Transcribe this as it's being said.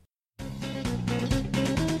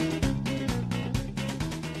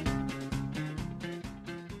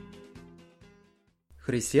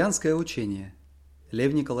Христианское учение.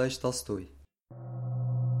 Лев Николаевич Толстой.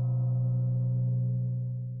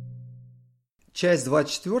 Часть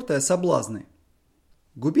 24. Соблазны.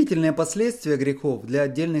 Губительные последствия грехов для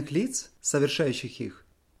отдельных лиц, совершающих их,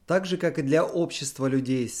 так же, как и для общества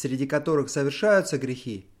людей, среди которых совершаются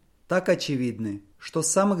грехи, так очевидны, что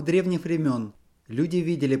с самых древних времен люди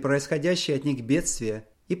видели происходящие от них бедствия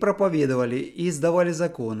и проповедовали и издавали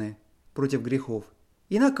законы против грехов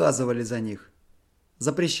и наказывали за них.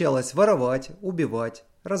 Запрещалось воровать, убивать,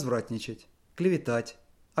 развратничать, клеветать,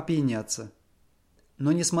 опьяняться.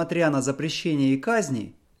 Но несмотря на запрещения и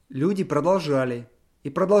казни, люди продолжали и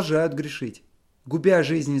продолжают грешить, губя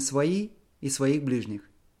жизни свои и своих ближних.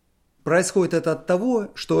 Происходит это от того,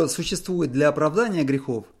 что существуют для оправдания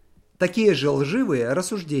грехов такие же лживые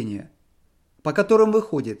рассуждения, по которым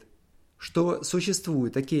выходит, что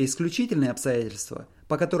существуют такие исключительные обстоятельства,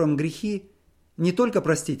 по которым грехи не только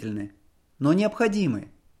простительны, но необходимы.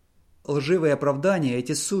 Лживые оправдания –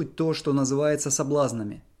 эти суть то, что называется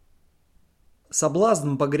соблазнами.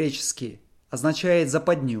 Соблазн по-гречески означает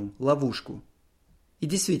западню, ловушку. И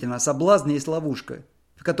действительно, соблазн есть ловушка,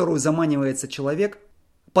 в которую заманивается человек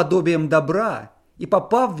подобием добра и,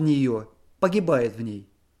 попав в нее, погибает в ней.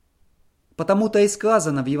 Потому-то и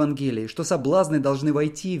сказано в Евангелии, что соблазны должны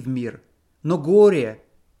войти в мир, но горе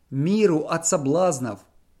миру от соблазнов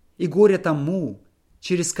и горе тому,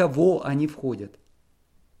 через кого они входят.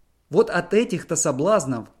 Вот от этих-то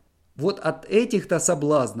соблазнов,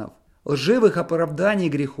 лживых оправданий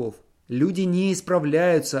грехов, люди не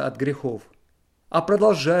исправляются от грехов, а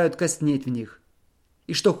продолжают коснеть в них.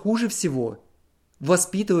 И что хуже всего,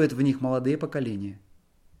 воспитывают в них молодые поколения.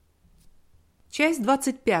 Часть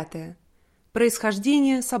 25.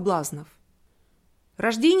 Происхождение соблазнов.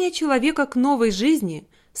 Рождение человека к новой жизни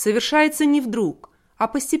совершается не вдруг, а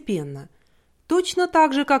постепенно, точно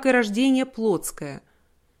так же, как и рождение плотское.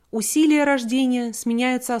 Усилия рождения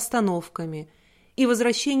сменяются остановками и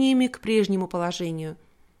возвращениями к прежнему положению.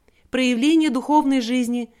 Проявление духовной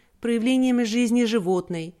жизни – проявлениями жизни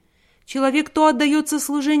животной. Человек то отдается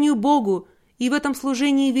служению Богу и в этом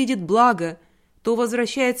служении видит благо, то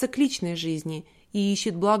возвращается к личной жизни и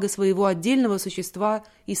ищет благо своего отдельного существа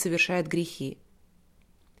и совершает грехи.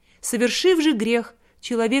 Совершив же грех,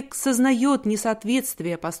 человек сознает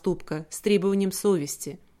несоответствие поступка с требованием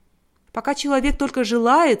совести. Пока человек только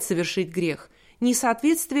желает совершить грех,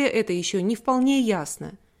 несоответствие это еще не вполне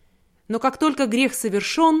ясно. Но как только грех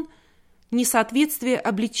совершен, несоответствие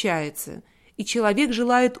обличается, и человек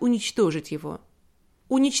желает уничтожить его.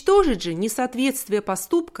 Уничтожить же несоответствие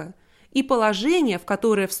поступка и положение, в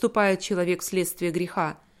которое вступает человек вследствие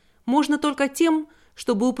греха, можно только тем,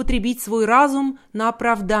 чтобы употребить свой разум на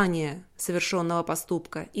оправдание совершенного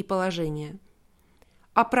поступка и положения.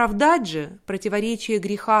 Оправдать же противоречие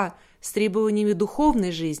греха с требованиями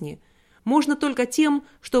духовной жизни можно только тем,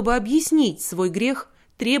 чтобы объяснить свой грех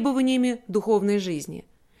требованиями духовной жизни.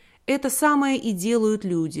 Это самое и делают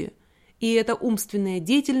люди, и эта умственная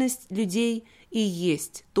деятельность людей и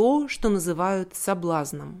есть то, что называют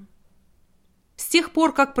соблазном. С тех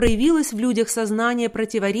пор, как проявилось в людях сознание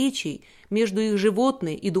противоречий между их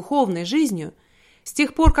животной и духовной жизнью, с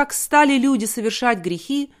тех пор, как стали люди совершать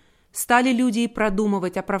грехи, стали люди и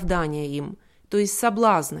продумывать оправдания им, то есть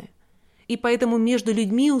соблазны. И поэтому между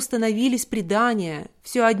людьми установились предания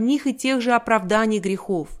все одних и тех же оправданий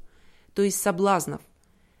грехов, то есть соблазнов.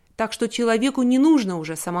 Так что человеку не нужно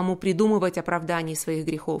уже самому придумывать оправданий своих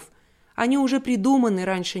грехов. Они уже придуманы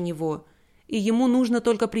раньше него, и ему нужно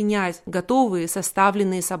только принять готовые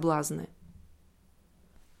составленные соблазны.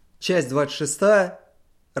 Часть 26.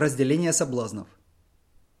 Разделение соблазнов.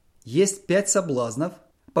 Есть 5 соблазнов,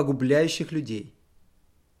 погубляющих людей.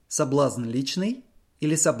 Соблазн личный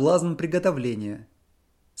или соблазн приготовления.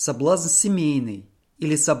 Соблазн семейный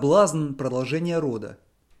или соблазн продолжения рода.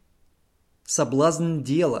 Соблазн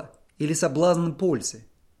дела или соблазн пользы.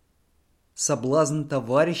 Соблазн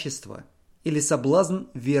товарищества или соблазн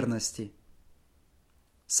верности.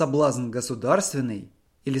 Соблазн государственный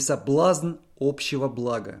или соблазн общего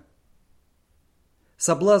блага.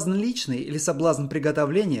 Соблазн личный или соблазн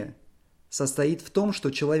приготовления состоит в том, что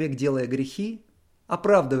человек, делая грехи,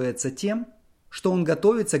 оправдывается тем, что он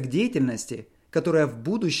готовится к деятельности, которая в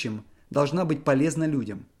будущем должна быть полезна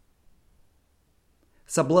людям.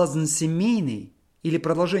 Соблазн семейный или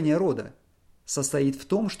продолжение рода состоит в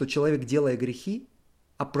том, что человек, делая грехи,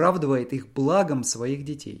 оправдывает их благом своих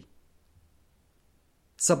детей.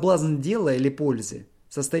 Соблазн дела или пользы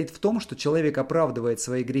состоит в том, что человек оправдывает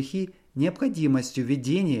свои грехи необходимостью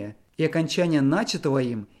ведения и окончания начатого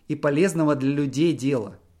им и полезного для людей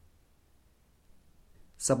дела.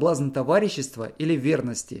 Соблазн товарищества или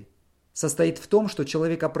верности состоит в том, что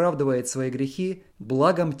человек оправдывает свои грехи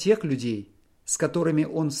благом тех людей, с которыми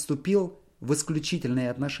он вступил в исключительные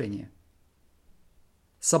отношения.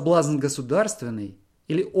 Соблазн государственный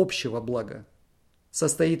или общего блага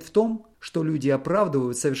состоит в том, что люди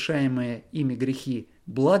оправдывают совершаемые ими грехи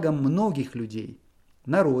благом многих людей,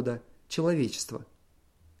 народа, человечества.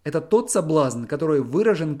 Это тот соблазн, который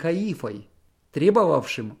выражен Каифой,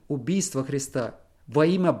 требовавшим убийства Христа во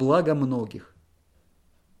имя блага многих.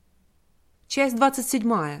 Часть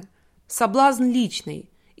 27. Соблазн личный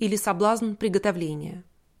или соблазн приготовления.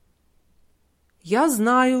 «Я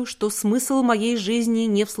знаю, что смысл моей жизни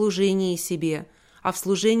не в служении себе, а в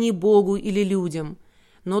служении Богу или людям.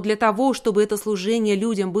 Но для того, чтобы это служение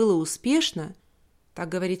людям было успешно, так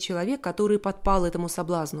говорит человек, который подпал этому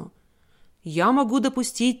соблазну, я могу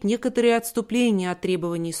допустить некоторые отступления от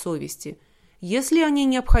требований совести, если они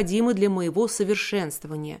необходимы для моего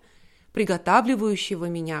совершенствования, приготавливающего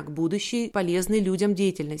меня к будущей полезной людям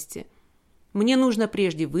деятельности. Мне нужно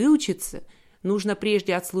прежде выучиться, нужно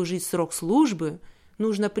прежде отслужить срок службы,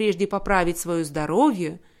 нужно прежде поправить свое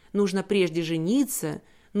здоровье, нужно прежде жениться,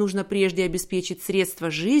 нужно прежде обеспечить средства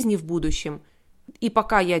жизни в будущем. И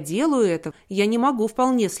пока я делаю это, я не могу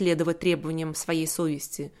вполне следовать требованиям своей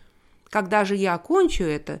совести. Когда же я окончу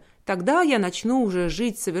это, тогда я начну уже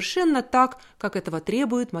жить совершенно так, как этого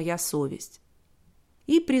требует моя совесть».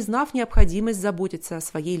 И, признав необходимость заботиться о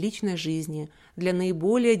своей личной жизни для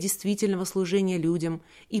наиболее действительного служения людям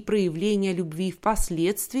и проявления любви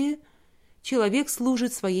впоследствии, человек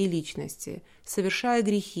служит своей личности, совершая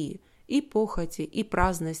грехи и похоти, и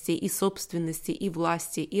праздности, и собственности, и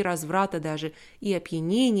власти, и разврата даже, и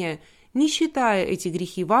опьянения, не считая эти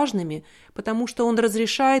грехи важными, потому что он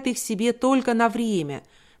разрешает их себе только на время,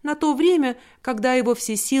 на то время, когда его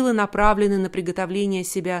все силы направлены на приготовление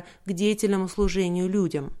себя к деятельному служению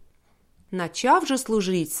людям. Начав же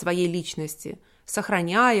служить своей личности,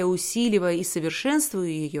 сохраняя, усиливая и совершенствуя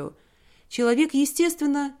ее, человек,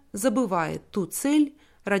 естественно, забывает ту цель,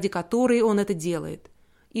 ради которой он это делает,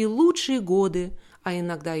 и лучшие годы, а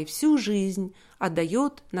иногда и всю жизнь,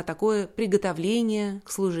 отдает на такое приготовление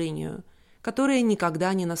к служению, которое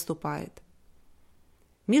никогда не наступает.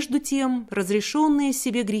 Между тем, разрешенные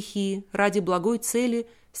себе грехи ради благой цели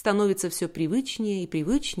становятся все привычнее и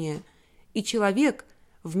привычнее, и человек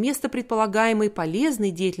вместо предполагаемой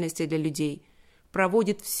полезной деятельности для людей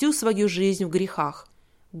проводит всю свою жизнь в грехах,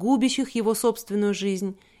 губящих его собственную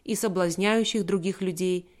жизнь и соблазняющих других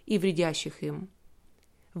людей и вредящих им.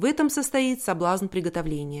 В этом состоит соблазн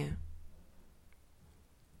приготовления.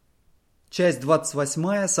 Часть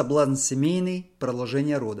 28. Соблазн семейный.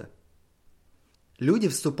 Продолжение рода. Люди,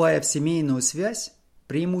 вступая в семейную связь,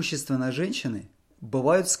 преимущественно женщины,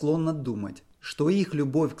 бывают склонны думать, что их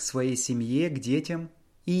любовь к своей семье, к детям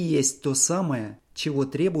и есть то самое, чего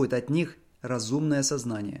требует от них разумное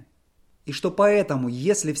сознание. И что поэтому,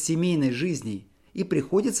 если в семейной жизни и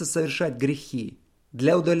приходится совершать грехи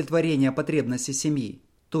для удовлетворения потребностей семьи,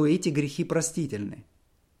 то эти грехи простительны.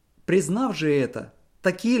 Признав же это,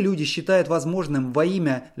 такие люди считают возможным во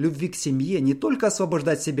имя любви к семье не только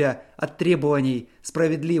освобождать себя от требований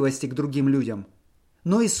справедливости к другим людям,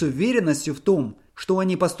 но и с уверенностью в том, что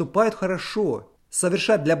они поступают хорошо,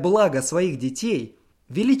 совершать для блага своих детей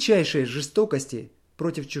величайшие жестокости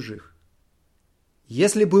против чужих.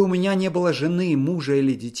 «Если бы у меня не было жены, мужа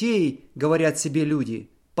или детей, — говорят себе люди,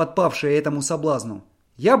 подпавшие этому соблазну,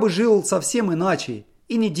 — я бы жил совсем иначе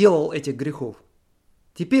и не делал этих грехов.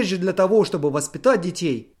 Теперь же для того, чтобы воспитать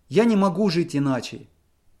детей, я не могу жить иначе.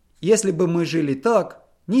 Если бы мы жили так,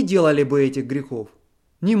 не делали бы этих грехов,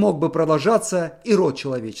 не мог бы продолжаться и род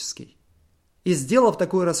человеческий». И сделав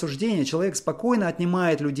такое рассуждение, человек спокойно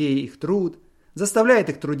отнимает людей их труд, заставляет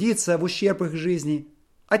их трудиться в ущерб их жизни,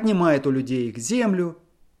 отнимает у людей их землю.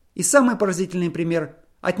 И самый поразительный пример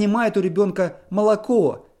 – отнимает у ребенка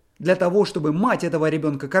молоко для того, чтобы мать этого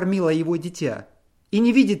ребенка кормила его дитя, и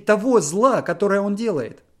не видит того зла, которое он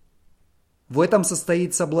делает. В этом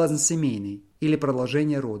состоит соблазн семейный или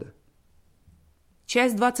продолжение рода.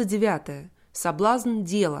 Часть 29. Соблазн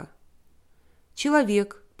дела.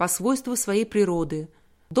 Человек, по свойству своей природы,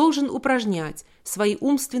 должен упражнять свои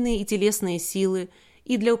умственные и телесные силы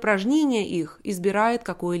и для упражнения их избирает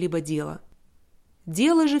какое-либо дело.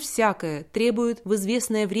 Дело же всякое требует в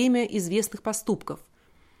известное время известных поступков.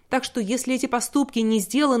 Так что если эти поступки не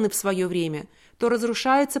сделаны в свое время, то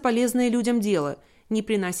разрушается полезное людям дело, не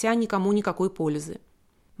принося никому никакой пользы.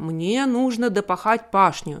 Мне нужно допахать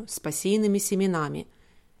пашню с посеянными семенами.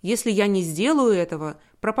 Если я не сделаю этого,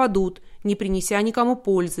 пропадут, не принеся никому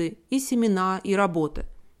пользы, и семена, и работа.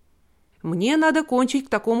 Мне надо кончить к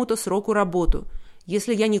такому-то сроку работу.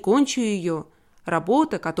 Если я не кончу ее,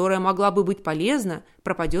 Работа, которая могла бы быть полезна,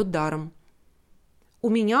 пропадет даром. У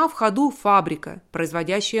меня в ходу фабрика,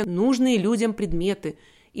 производящая нужные людям предметы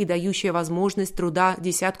и дающая возможность труда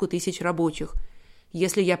десятку тысяч рабочих.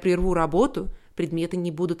 Если я прерву работу, предметы не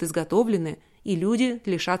будут изготовлены, и люди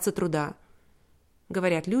лишатся труда.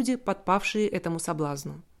 Говорят люди, подпавшие этому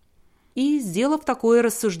соблазну. И, сделав такое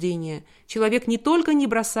рассуждение, человек не только не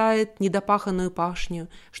бросает недопаханную пашню,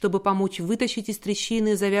 чтобы помочь вытащить из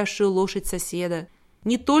трещины завязшую лошадь соседа,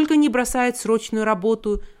 не только не бросает срочную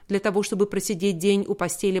работу для того, чтобы просидеть день у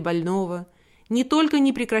постели больного, не только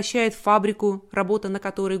не прекращает фабрику, работа на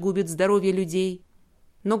которой губит здоровье людей,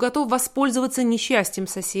 но готов воспользоваться несчастьем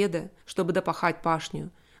соседа, чтобы допахать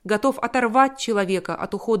пашню, готов оторвать человека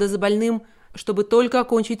от ухода за больным, чтобы только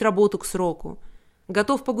окончить работу к сроку,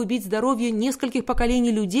 готов погубить здоровье нескольких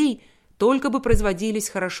поколений людей, только бы производились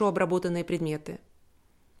хорошо обработанные предметы.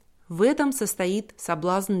 В этом состоит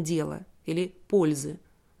соблазн дела или пользы.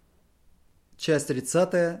 Часть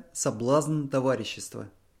 30. Соблазн товарищества.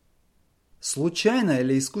 Случайно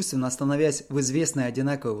или искусственно становясь в известные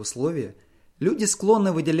одинаковые условия, люди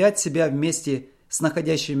склонны выделять себя вместе с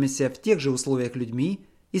находящимися в тех же условиях людьми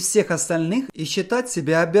из всех остальных и считать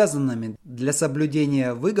себя обязанными для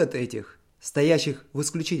соблюдения выгод этих, стоящих в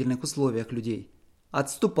исключительных условиях людей,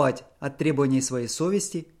 отступать от требований своей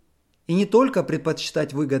совести и не только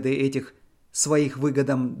предпочитать выгоды этих своих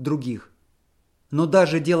выгодам других, но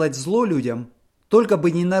даже делать зло людям, только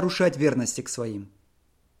бы не нарушать верности к своим.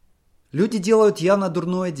 Люди делают явно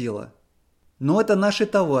дурное дело, но это наши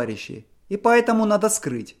товарищи, и поэтому надо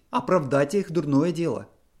скрыть, оправдать их дурное дело.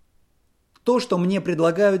 То, что мне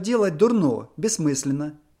предлагают делать, дурно,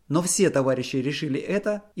 бессмысленно, но все товарищи решили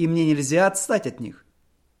это, и мне нельзя отстать от них.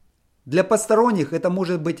 Для посторонних это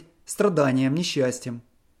может быть страданием, несчастьем,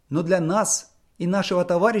 но для нас и нашего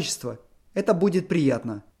товарищества это будет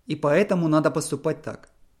приятно, и поэтому надо поступать так.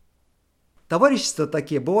 Товарищества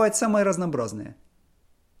такие бывают самые разнообразные.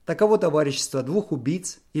 Таково товарищество двух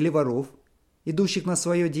убийц или воров, идущих на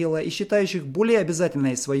свое дело и считающих более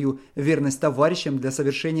обязательной свою верность товарищам для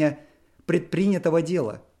совершения предпринятого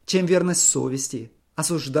дела, чем верность совести,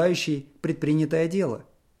 осуждающей предпринятое дело.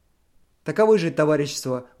 Таковы же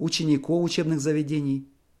товарищества учеников учебных заведений,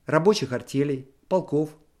 рабочих артелей, полков,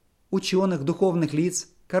 ученых, духовных лиц,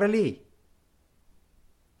 королей.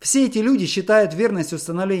 Все эти люди считают верность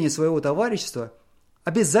установления своего товарищества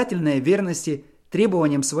обязательной верности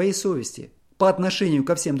требованиям своей совести по отношению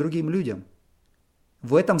ко всем другим людям.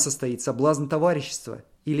 В этом состоит соблазн товарищества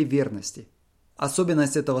или верности.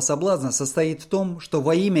 Особенность этого соблазна состоит в том, что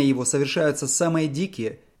во имя его совершаются самые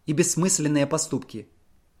дикие и бессмысленные поступки,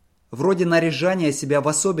 вроде наряжания себя в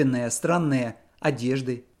особенные странные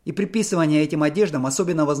одежды и приписывания этим одеждам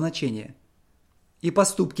особенного значения, и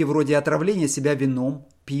поступки вроде отравления себя вином,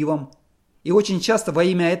 пивом, и очень часто во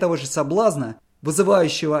имя этого же соблазна,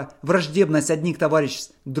 вызывающего враждебность одних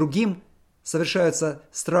товариществ к другим, совершаются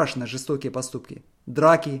страшно жестокие поступки –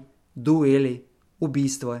 драки, дуэли,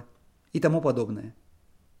 убийства и тому подобное.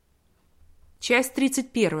 Часть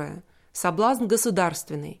 31. Соблазн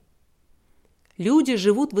государственный. Люди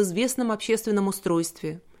живут в известном общественном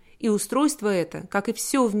устройстве, и устройство это, как и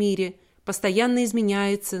все в мире, постоянно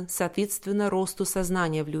изменяется соответственно росту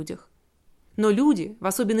сознания в людях. Но люди, в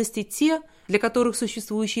особенности те, для которых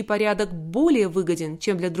существующий порядок более выгоден,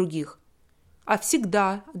 чем для других, а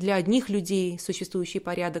всегда для одних людей существующий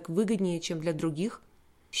порядок выгоднее, чем для других,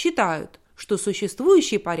 считают, что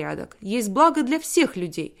существующий порядок есть благо для всех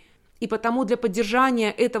людей, и потому для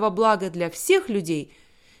поддержания этого блага для всех людей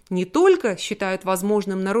не только считают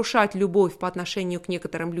возможным нарушать любовь по отношению к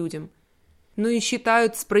некоторым людям, но и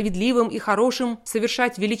считают справедливым и хорошим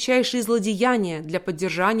совершать величайшие злодеяния для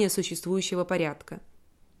поддержания существующего порядка.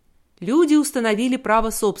 Люди установили право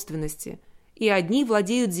собственности, и одни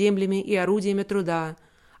владеют землями и орудиями труда,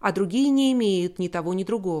 а другие не имеют ни того, ни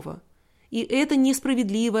другого. И это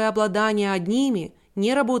несправедливое обладание одними,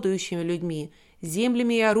 неработающими людьми,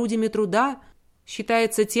 землями и орудиями труда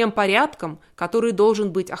считается тем порядком, который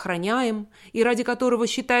должен быть охраняем и ради которого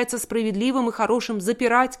считается справедливым и хорошим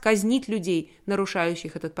запирать, казнить людей,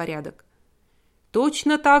 нарушающих этот порядок.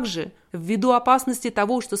 Точно так же, ввиду опасности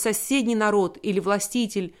того, что соседний народ или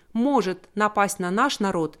властитель может напасть на наш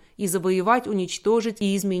народ и завоевать, уничтожить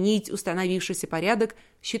и изменить установившийся порядок,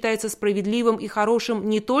 считается справедливым и хорошим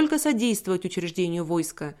не только содействовать учреждению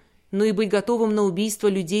войска, но и быть готовым на убийство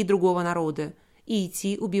людей другого народа и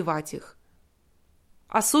идти убивать их.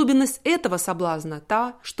 Особенность этого соблазна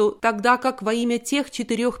та, что тогда как во имя тех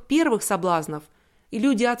 4 первых соблазнов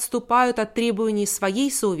люди отступают от требований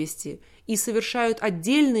своей совести и совершают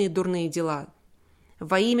отдельные дурные дела,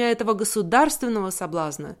 во имя этого государственного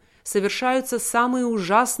соблазна совершаются самые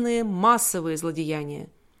ужасные массовые злодеяния,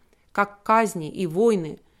 как казни и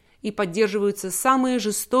войны, и поддерживаются самые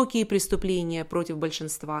жестокие преступления против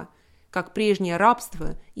большинства, как прежнее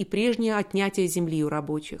рабство и прежнее отнятие земли у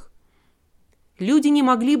рабочих. Люди не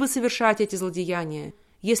могли бы совершать эти злодеяния,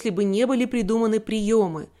 если бы не были придуманы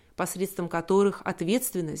приемы, посредством которых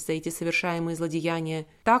ответственность за эти совершаемые злодеяния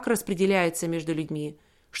так распределяется между людьми,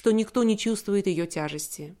 что никто не чувствует ее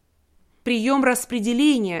тяжести. Прием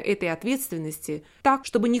распределения этой ответственности так,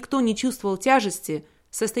 чтобы никто не чувствовал тяжести,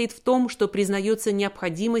 состоит в том, что признается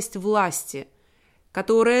необходимость власти,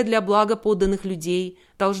 которая для блага подданных людей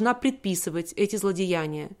должна предписывать эти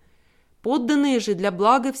злодеяния. Подданные же для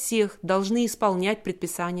блага всех должны исполнять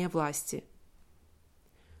предписания власти.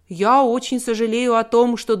 Я очень сожалею о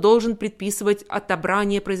том, что должен предписывать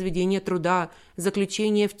отобрание произведения труда,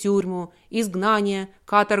 заключение в тюрьму, изгнание,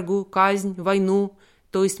 каторгу, казнь, войну,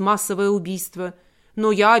 то есть массовое убийство.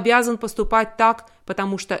 Но я обязан поступать так,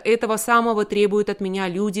 потому что этого самого требуют от меня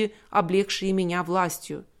люди, облегшие меня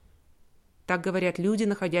властью. Так говорят люди,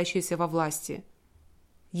 находящиеся во власти.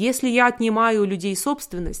 Если я отнимаю у людей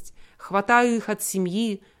собственность, хватаю их от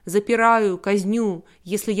семьи, запираю, казню,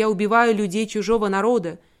 если я убиваю людей чужого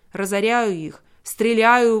народа, разоряю их,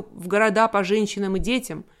 стреляю в города по женщинам и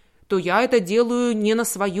детям, то я это делаю не на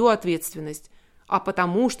свою ответственность, а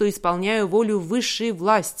потому, что исполняю волю высшей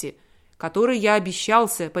власти, которой я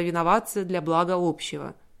обещался повиноваться для блага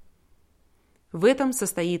общего. В этом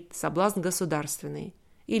состоит соблазн государственный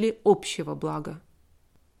или общего блага.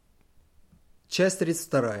 Часть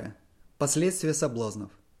 32. Последствия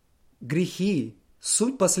соблазнов. Грехи –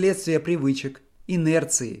 суть последствия привычек,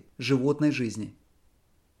 инерции животной жизни.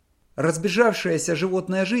 Разбежавшаяся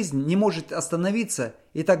животная жизнь не может остановиться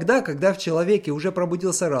и тогда, когда в человеке уже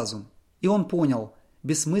пробудился разум, и он понял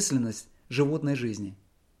бессмысленность животной жизни.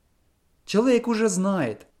 Человек уже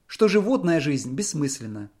знает, что животная жизнь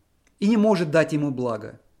бессмысленна и не может дать ему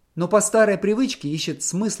блага, но по старой привычке ищет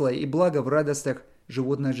смысла и блага в радостях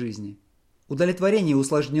животной жизни, удовлетворении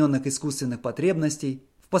усложненных искусственных потребностей,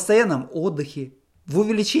 в постоянном отдыхе, в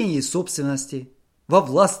увеличении собственности, во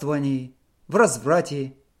властвовании, в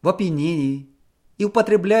разврате, в опьянении и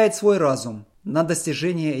употребляет свой разум на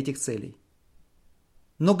достижение этих целей.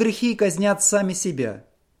 Но грехи казнят сами себя.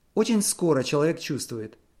 Очень скоро человек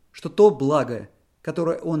чувствует, что то благо,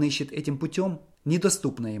 которое он ищет этим путем,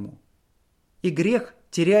 недоступно ему. И грех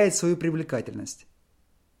теряет свою привлекательность.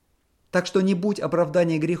 Так что не будь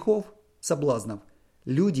оправдания грехов, соблазнов,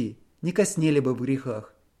 люди не коснели бы в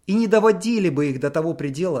грехах и не доводили бы их до того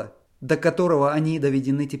предела, до которого они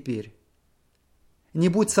доведены теперь. Не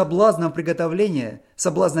будь соблазнов приготовления,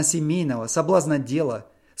 соблазна семейного, соблазна дела,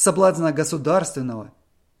 соблазна государственного,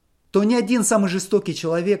 то ни один самый жестокий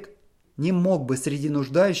человек не мог бы среди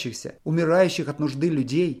нуждающихся, умирающих от нужды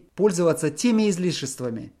людей, пользоваться теми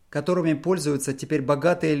излишествами, которыми пользуются теперь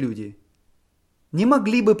богатые люди. Не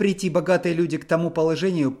могли бы прийти богатые люди к тому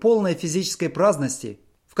положению полной физической праздности,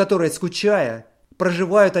 в которой, скучая,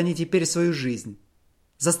 проживают они теперь свою жизнь,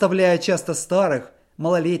 заставляя часто старых,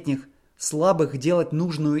 малолетних, слабых делать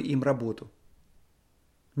нужную им работу.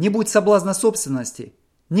 Не будь соблазна собственности,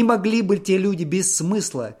 не могли бы те люди без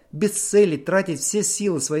смысла, без цели тратить все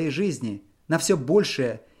силы своей жизни на все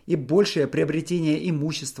большее и большее приобретение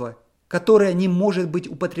имущества, которое не может быть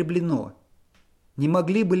употреблено. Не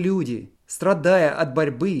могли бы люди, страдая от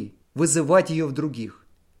борьбы, вызывать ее в других.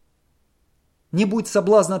 Не будь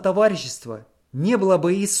соблазна товарищества, не было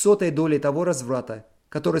бы и сотой доли того разврата,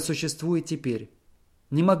 который существует теперь.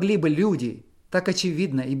 Не могли бы люди, так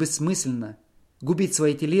очевидно и бессмысленно, губить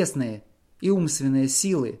свои телесные и умственные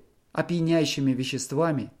силы опьяняющими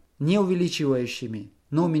веществами, не увеличивающими,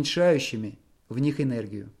 но уменьшающими в них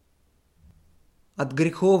энергию. От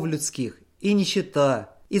грехов людских и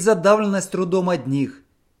нищета, и задавленность трудом одних,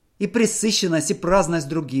 и пресыщенность и праздность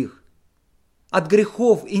других. От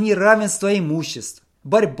грехов и неравенства имуществ,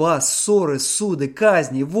 борьба, ссоры, суды,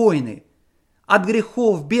 казни, войны. От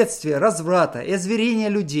грехов, бедствия, разврата и озверения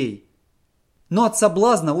людей. Но от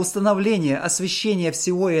соблазна установления освящения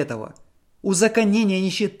всего этого, узаконения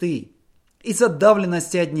нищеты, и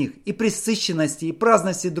задавленности одних, и пресыщенности, и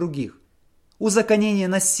праздности других, узаконения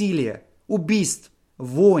насилия, убийств,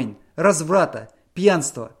 войн, разврата,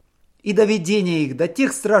 пьянства и доведения их до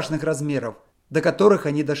тех страшных размеров, до которых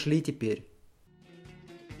они дошли теперь.